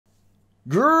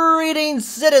Greetings,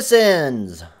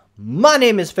 citizens! My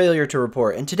name is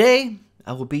FailureToReport, and today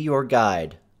I will be your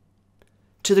guide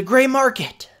to the gray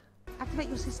market. Activate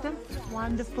your system.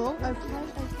 Wonderful. Okay.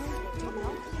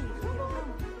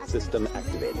 System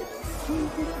activated.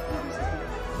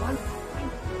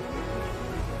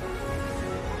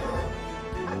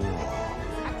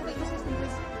 Activate your system, please.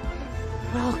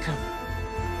 Welcome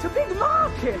to Big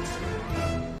Market.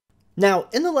 Now,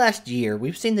 in the last year,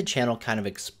 we've seen the channel kind of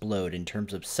explode in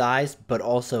terms of size, but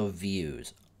also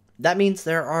views. That means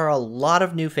there are a lot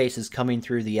of new faces coming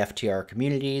through the FTR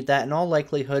community that in all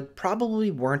likelihood probably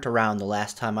weren't around the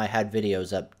last time I had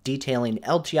videos up detailing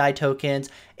LTI tokens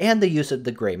and the use of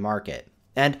the gray market.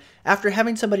 And after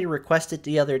having somebody request it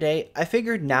the other day, I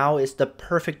figured now is the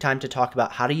perfect time to talk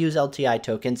about how to use LTI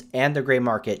tokens and the gray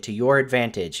market to your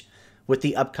advantage with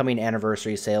the upcoming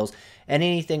anniversary sales and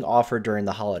anything offered during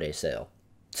the holiday sale.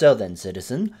 So then,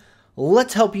 citizen,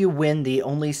 let's help you win the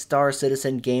only Star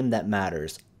Citizen game that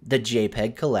matters, the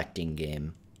JPEG collecting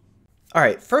game.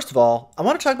 Alright, first of all, I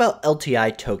want to talk about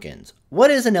LTI tokens.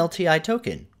 What is an LTI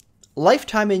token?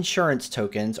 Lifetime insurance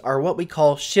tokens are what we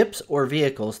call ships or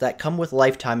vehicles that come with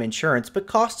lifetime insurance but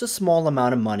cost a small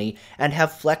amount of money and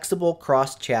have flexible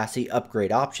cross-chassis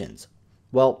upgrade options.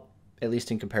 Well, at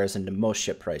least in comparison to most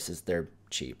ship prices, they're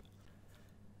cheap.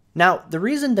 Now, the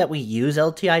reason that we use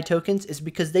LTI tokens is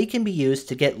because they can be used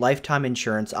to get lifetime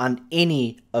insurance on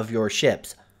any of your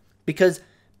ships, because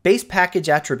base package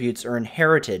attributes are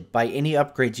inherited by any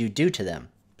upgrades you do to them.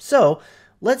 So,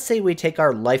 let's say we take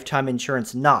our lifetime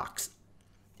insurance Nox,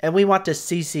 and we want to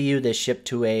CCU this ship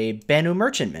to a Banu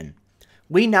Merchantman.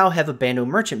 We now have a Banu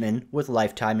Merchantman with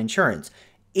lifetime insurance,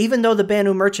 even though the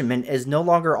Banu Merchantman is no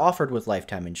longer offered with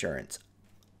lifetime insurance.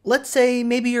 Let's say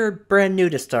maybe you're brand new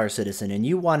to Star Citizen and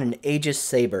you want an Aegis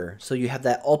Saber, so you have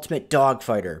that ultimate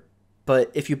dogfighter.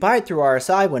 But if you buy it through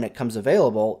RSI when it comes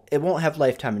available, it won't have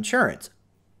lifetime insurance.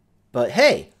 But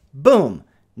hey, boom!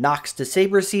 Nox to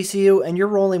Saber CCU and you're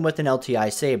rolling with an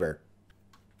LTI Saber.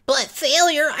 But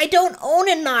Failure, I don't own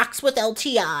a Nox with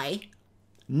LTI.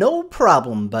 No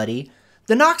problem, buddy.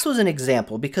 The Nox was an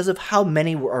example because of how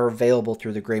many are available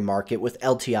through the gray market with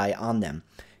LTI on them.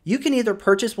 You can either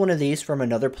purchase one of these from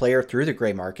another player through the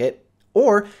gray market,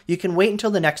 or you can wait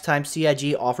until the next time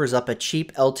CIG offers up a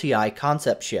cheap LTI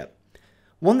concept ship.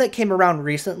 One that came around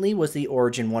recently was the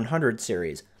Origin 100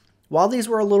 series. While these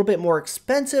were a little bit more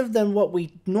expensive than what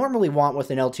we normally want with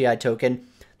an LTI token,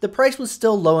 the price was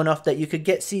still low enough that you could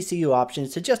get CCU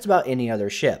options to just about any other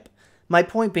ship. My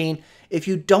point being, if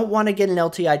you don't want to get an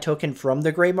LTI token from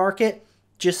the gray market,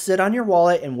 just sit on your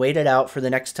wallet and wait it out for the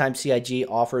next time CIG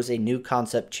offers a new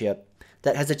concept chip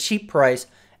that has a cheap price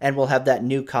and will have that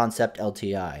new concept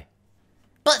LTI.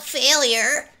 But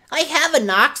Failure, I have a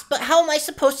Nox, but how am I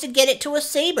supposed to get it to a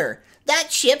Saber?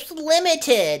 That ship's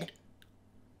limited.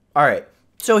 Alright,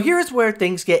 so here's where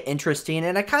things get interesting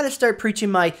and I kind of start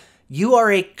preaching my, you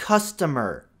are a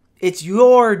customer. It's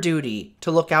your duty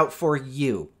to look out for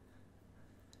you.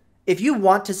 If you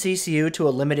want to CCU to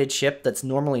a limited ship that's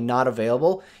normally not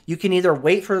available, you can either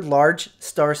wait for large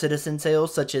Star Citizen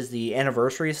sales such as the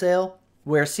anniversary sale,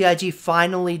 where CIG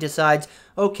finally decides,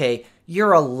 okay,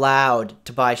 you're allowed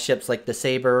to buy ships like the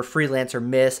Saber, Freelancer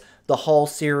Miss, the Hull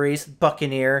series,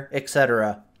 Buccaneer,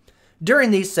 etc. During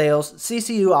these sales,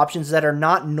 CCU options that are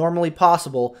not normally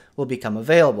possible will become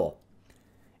available.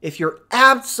 If you're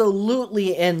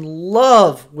absolutely in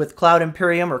love with Cloud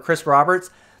Imperium or Chris Roberts,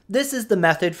 this is the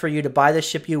method for you to buy the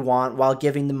ship you want while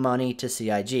giving the money to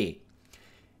CIG.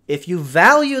 If you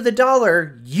value the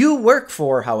dollar you work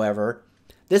for, however,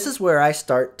 this is where I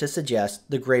start to suggest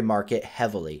the gray market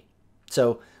heavily.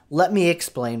 So let me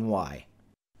explain why.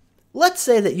 Let's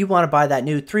say that you want to buy that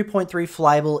new 3.3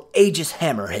 flyable Aegis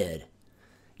Hammerhead.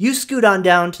 You scoot on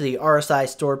down to the RSI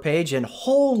store page and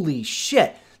holy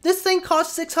shit, this thing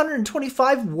costs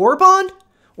 625 war bond?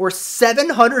 Or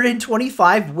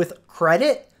 725 with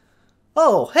credit?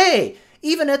 Oh, hey,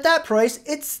 even at that price,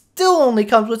 it still only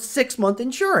comes with 6-month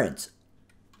insurance.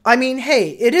 I mean,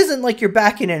 hey, it isn't like you're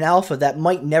backing an alpha that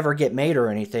might never get made or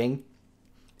anything.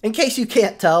 In case you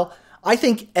can't tell, I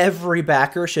think every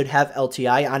backer should have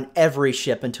LTI on every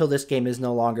ship until this game is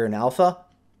no longer an alpha.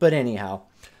 But anyhow,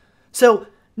 so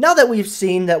now that we've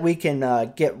seen that we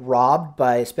can get robbed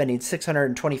by spending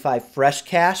 625 fresh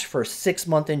cash for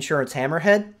 6-month insurance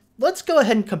Hammerhead, let's go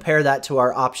ahead and compare that to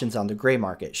our options on the gray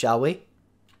market, shall we?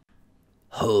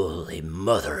 Holy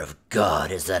mother of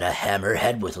God, is that a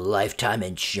Hammerhead with lifetime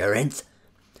insurance?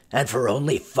 And for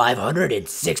only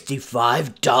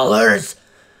 $565?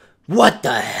 What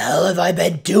the hell have I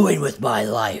been doing with my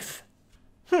life?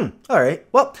 Alright,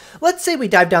 well, let's say we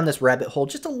dive down this rabbit hole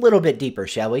just a little bit deeper,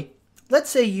 shall we? let's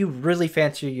say you really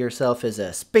fancy yourself as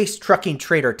a space trucking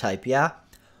trader type, yeah?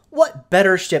 What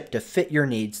better ship to fit your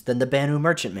needs than the Banu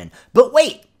Merchantman? But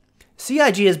wait!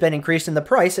 CIG has been increasing the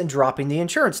price and dropping the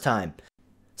insurance time.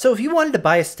 So if you wanted to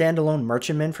buy a standalone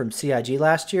Merchantman from CIG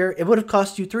last year, it would have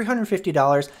cost you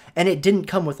 $350 and it didn't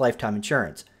come with lifetime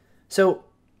insurance. So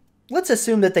let's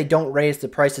assume that they don't raise the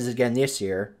prices again this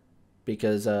year,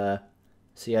 because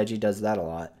CIG does that a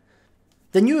lot.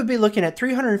 Then you would be looking at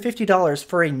 $350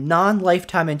 for a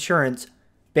non-lifetime insurance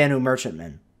Banu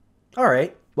Merchantman.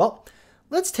 Alright, well,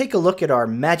 let's take a look at our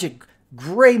magic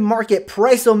gray market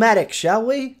price-o-matic, shall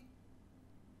we?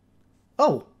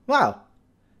 Oh, wow.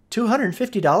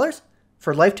 $250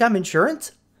 for lifetime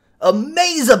insurance?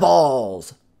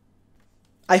 Amazeballs!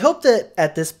 I hope that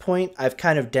at this point I've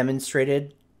kind of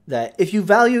demonstrated that if you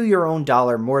value your own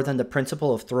dollar more than the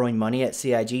principle of throwing money at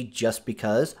CIG just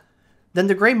because, then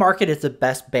the gray market is the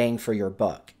best bang for your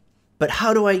buck. But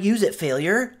how do I use it,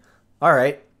 Failure?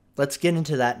 Alright, let's get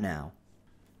into that now.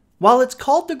 While it's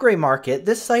called the gray market,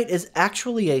 this site is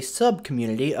actually a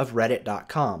sub-community of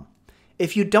reddit.com.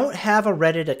 If you don't have a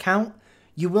Reddit account,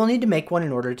 you will need to make one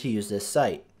in order to use this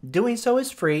site. Doing so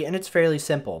is free and it's fairly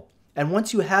simple. And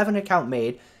once you have an account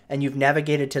made and you've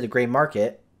navigated to the gray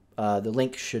market, the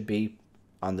link should be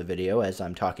on the video as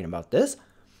I'm talking about this,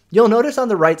 you'll notice on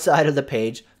the right side of the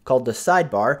page, called the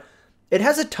sidebar, it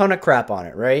has a ton of crap on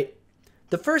it, right?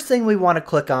 The first thing we want to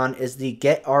click on is the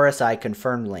Get RSI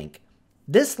Confirmed link.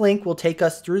 This link will take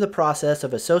us through the process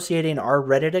of associating our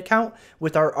Reddit account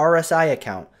with our RSI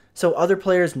account, so other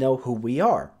players know who we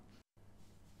are.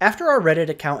 After our Reddit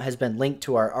account has been linked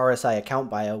to our RSI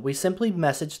account bio, we simply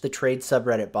message the trade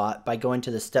subreddit bot by going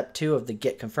to the step 2 of the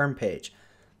Get Confirmed page.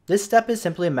 This step is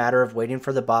simply a matter of waiting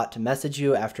for the bot to message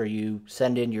you after you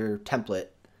send in your template,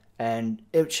 and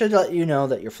it should let you know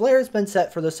that your flare has been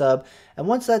set for the sub, and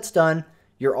once that's done,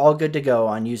 you're all good to go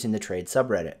on using the trade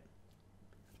subreddit.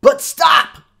 But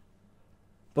stop!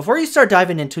 Before you start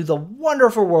diving into the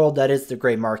wonderful world that is the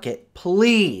gray market,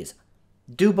 please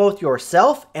do both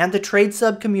yourself and the trade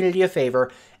sub community a favor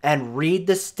and read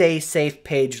the Stay Safe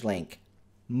page link.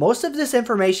 Most of this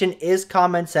information is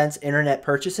common sense internet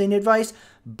purchasing advice,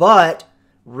 but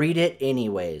read it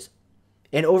anyways.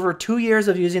 In over 2 years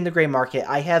of using the gray market,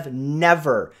 I have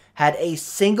never had a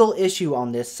single issue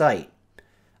on this site.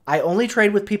 I only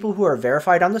trade with people who are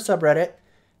verified on the subreddit,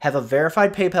 have a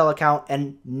verified PayPal account,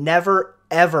 and never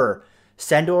ever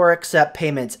send or accept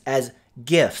payments as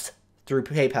gifts through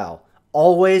PayPal.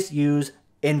 Always use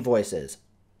invoices.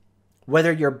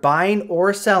 Whether you're buying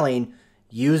or selling,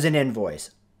 use an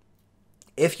invoice.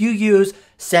 If you use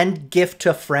send gift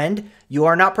to friend, you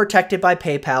are not protected by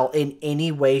PayPal in any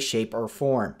way, shape, or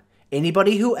form.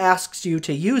 Anybody who asks you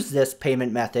to use this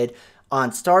payment method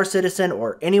on Star Citizen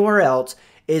or anywhere else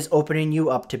is opening you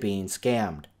up to being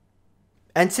scammed.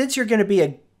 And since you're going to be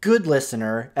a good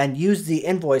listener and use the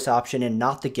invoice option and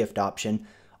not the gift option,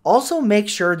 also make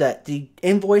sure that the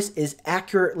invoice is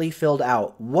accurately filled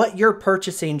out. What you're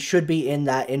purchasing should be in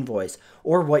that invoice,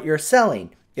 or what you're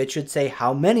selling. It should say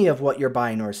how many of what you're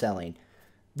buying or selling.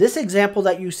 This example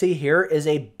that you see here is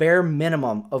a bare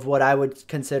minimum of what I would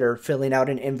consider filling out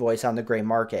an invoice on the gray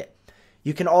market.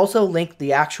 You can also link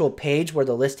the actual page where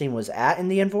the listing was at in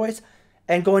the invoice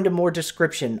and go into more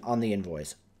description on the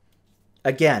invoice.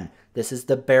 Again, this is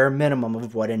the bare minimum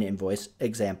of what an invoice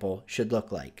example should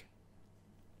look like.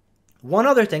 One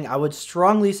other thing I would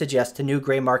strongly suggest to new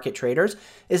gray market traders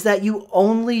is that you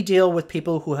only deal with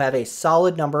people who have a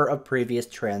solid number of previous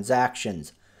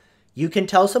transactions. You can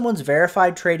tell someone's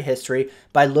verified trade history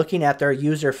by looking at their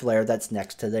user flare that's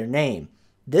next to their name.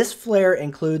 This flare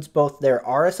includes both their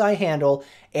RSI handle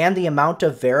and the amount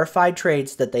of verified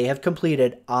trades that they have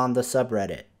completed on the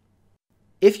subreddit.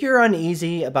 If you're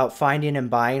uneasy about finding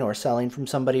and buying or selling from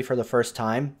somebody for the first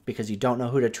time because you don't know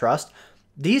who to trust,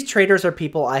 these traders are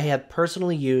people I have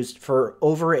personally used for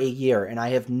over a year, and I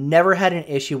have never had an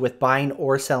issue with buying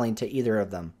or selling to either of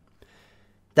them.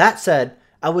 That said,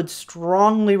 I would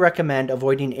strongly recommend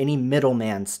avoiding any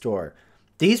middleman store.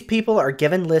 These people are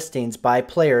given listings by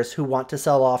players who want to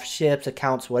sell off ships,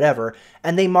 accounts, whatever,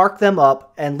 and they mark them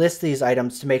up and list these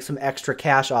items to make some extra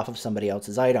cash off of somebody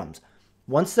else's items.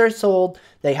 Once they're sold,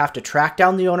 they have to track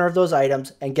down the owner of those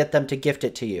items and get them to gift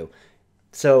it to you.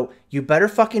 So you better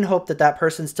fucking hope that that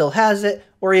person still has it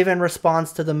or even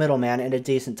responds to the middleman in a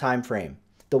decent time frame.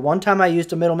 The one time I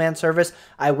used a middleman service,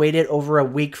 I waited over a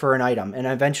week for an item and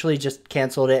I eventually just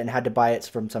canceled it and had to buy it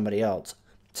from somebody else.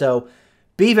 So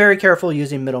be very careful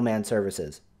using middleman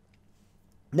services.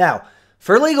 Now,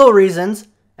 for legal reasons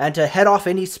and to head off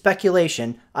any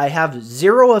speculation, I have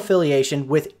zero affiliation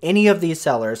with any of these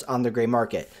sellers on the gray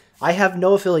market. I have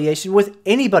no affiliation with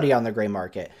anybody on the gray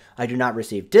market. I do not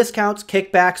receive discounts,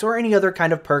 kickbacks, or any other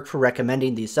kind of perk for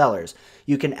recommending these sellers.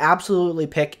 You can absolutely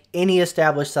pick any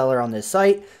established seller on this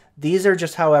site. These are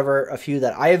just, however, a few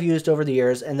that I have used over the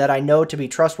years and that I know to be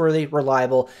trustworthy,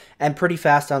 reliable, and pretty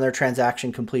fast on their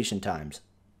transaction completion times.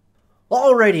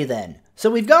 Alrighty then, so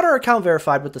we've got our account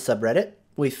verified with the subreddit.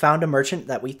 We've found a merchant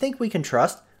that we think we can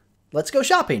trust. Let's go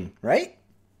shopping, right?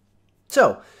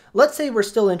 So, let's say we're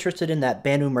still interested in that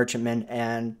Banu Merchantman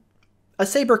and a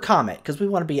Saber Comet, because we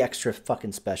want to be extra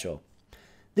fucking special.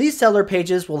 These seller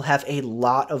pages will have a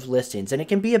lot of listings, and it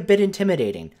can be a bit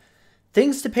intimidating.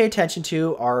 Things to pay attention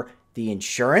to are the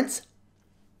insurance,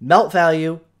 melt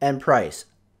value, and price.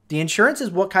 The insurance is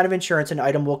what kind of insurance an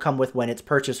item will come with when it's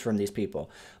purchased from these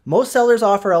people. Most sellers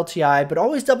offer LTI, but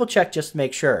always double check just to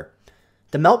make sure.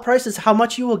 The melt price is how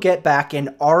much you will get back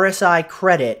in RSI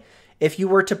credit if you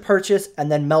were to purchase and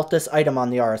then melt this item on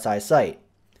the RSI site.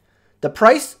 The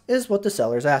price is what the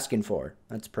seller is asking for.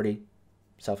 That's pretty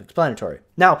self-explanatory.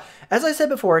 Now, as I said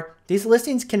before, these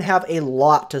listings can have a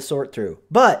lot to sort through,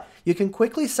 but you can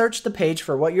quickly search the page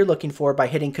for what you're looking for by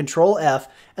hitting Control F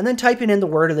and then typing in the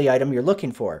word of the item you're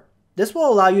looking for. This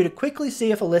will allow you to quickly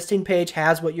see if a listing page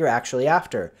has what you're actually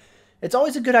after. It's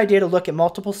always a good idea to look at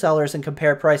multiple sellers and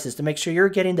compare prices to make sure you're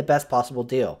getting the best possible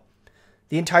deal.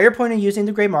 The entire point of using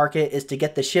the gray market is to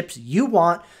get the ships you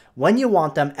want when you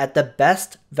want them at the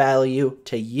best value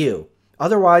to you.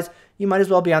 Otherwise, you might as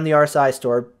well be on the RSI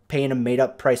store paying a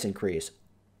made-up price increase.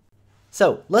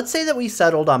 So, let's say that we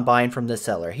settled on buying from this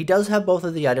seller. He does have both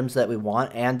of the items that we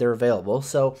want and they're available,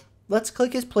 so let's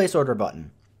click his place order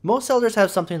button. Most sellers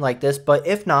have something like this, but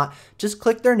if not, just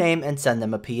click their name and send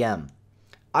them a PM.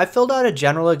 I filled out a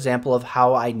general example of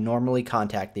how I normally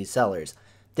contact these sellers.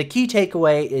 The key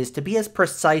takeaway is to be as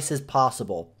precise as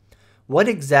possible. What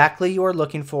exactly you are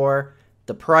looking for,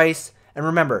 the price, and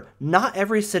remember, not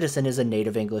every citizen is a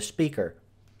native English speaker.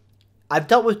 I've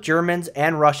dealt with Germans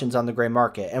and Russians on the gray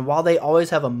market, and while they always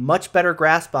have a much better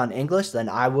grasp on English than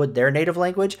I would their native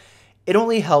language, it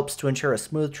only helps to ensure a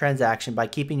smooth transaction by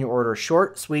keeping your order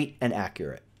short, sweet, and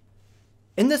accurate.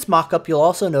 In this mockup, you'll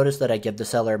also notice that I give the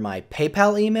seller my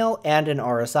PayPal email and an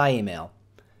RSI email.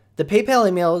 The PayPal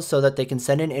email is so that they can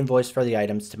send an invoice for the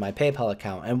items to my PayPal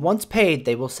account, and once paid,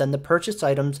 they will send the purchased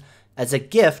items as a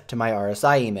gift to my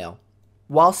RSI email.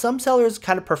 While some sellers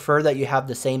kind of prefer that you have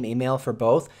the same email for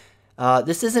both,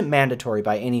 this isn't mandatory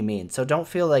by any means, so don't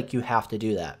feel like you have to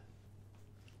do that.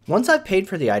 Once I've paid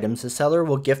for the items, the seller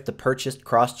will gift the purchased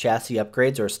cross-chassis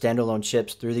upgrades or standalone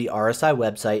ships through the RSI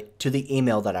website to the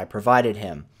email that I provided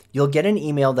him. You'll get an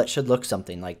email that should look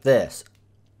something like this.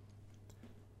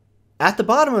 At the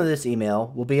bottom of this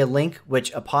email will be a link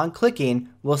which, upon clicking,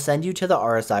 will send you to the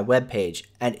RSI webpage,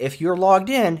 and if you're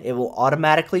logged in, it will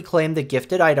automatically claim the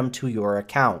gifted item to your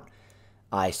account.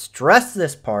 I stress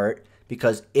this part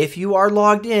because if you are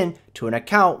logged in to an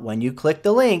account when you click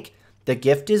the link, the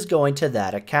gift is going to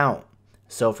that account.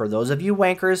 So for those of you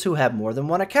wankers who have more than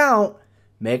one account,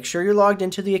 make sure you're logged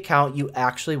into the account you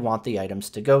actually want the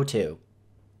items to go to.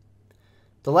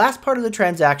 The last part of the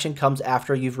transaction comes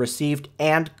after you've received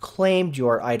and claimed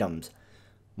your items.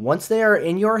 Once they are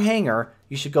in your hangar,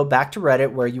 you should go back to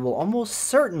Reddit where you will almost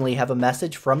certainly have a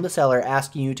message from the seller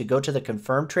asking you to go to the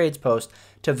confirmed trades post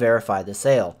to verify the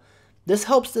sale. This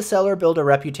helps the seller build a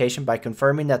reputation by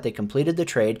confirming that they completed the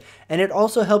trade, and it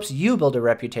also helps you build a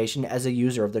reputation as a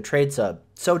user of the trade sub,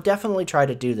 so definitely try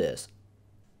to do this.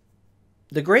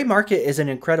 The gray market is an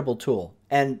incredible tool,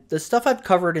 and the stuff I've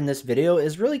covered in this video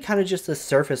is really kind of just the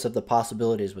surface of the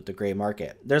possibilities with the gray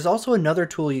market. There's also another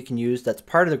tool you can use that's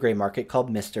part of the gray market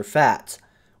called Mr. Fats,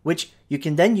 which you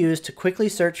can then use to quickly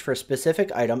search for a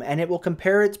specific item, and it will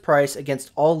compare its price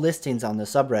against all listings on the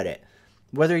subreddit.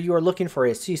 Whether you are looking for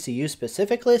a CCU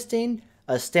specific listing,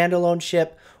 a standalone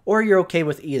ship, or you're okay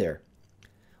with either.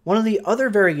 One of the other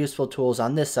very useful tools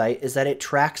on this site is that it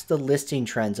tracks the listing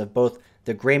trends of both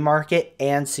the gray market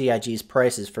and CIG's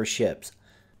prices for ships.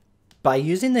 By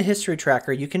using the history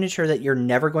tracker, you can ensure that you're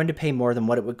never going to pay more than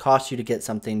what it would cost you to get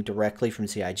something directly from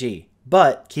CIG.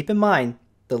 But keep in mind,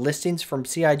 the listings from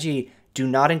CIG do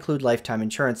not include lifetime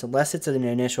insurance unless it's an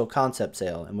initial concept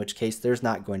sale, in which case there's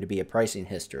not going to be a pricing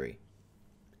history.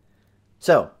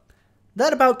 So,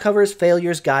 that about covers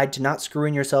Failure's guide to not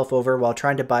screwing yourself over while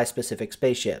trying to buy specific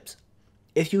spaceships.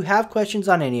 If you have questions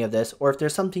on any of this, or if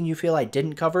there's something you feel I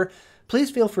didn't cover, please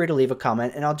feel free to leave a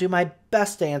comment and I'll do my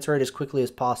best to answer it as quickly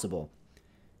as possible.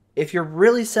 If you're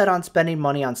really set on spending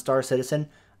money on Star Citizen,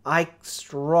 I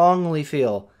strongly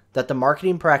feel that the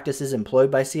marketing practices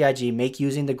employed by CIG make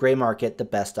using the gray market the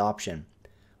best option.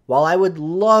 While I would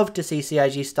love to see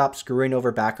CIG stop screwing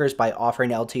over backers by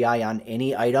offering LTI on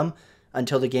any item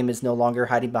until the game is no longer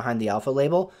hiding behind the alpha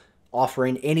label,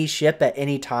 offering any ship at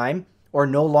any time, or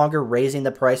no longer raising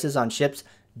the prices on ships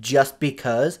just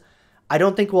because, I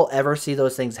don't think we'll ever see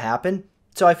those things happen.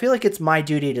 So I feel like it's my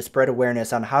duty to spread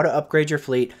awareness on how to upgrade your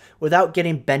fleet without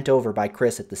getting bent over by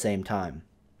Chris at the same time.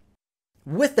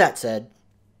 With that said,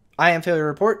 I am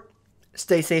FailureToReport.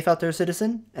 Stay safe out there,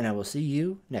 citizen, and I will see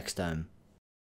you next time.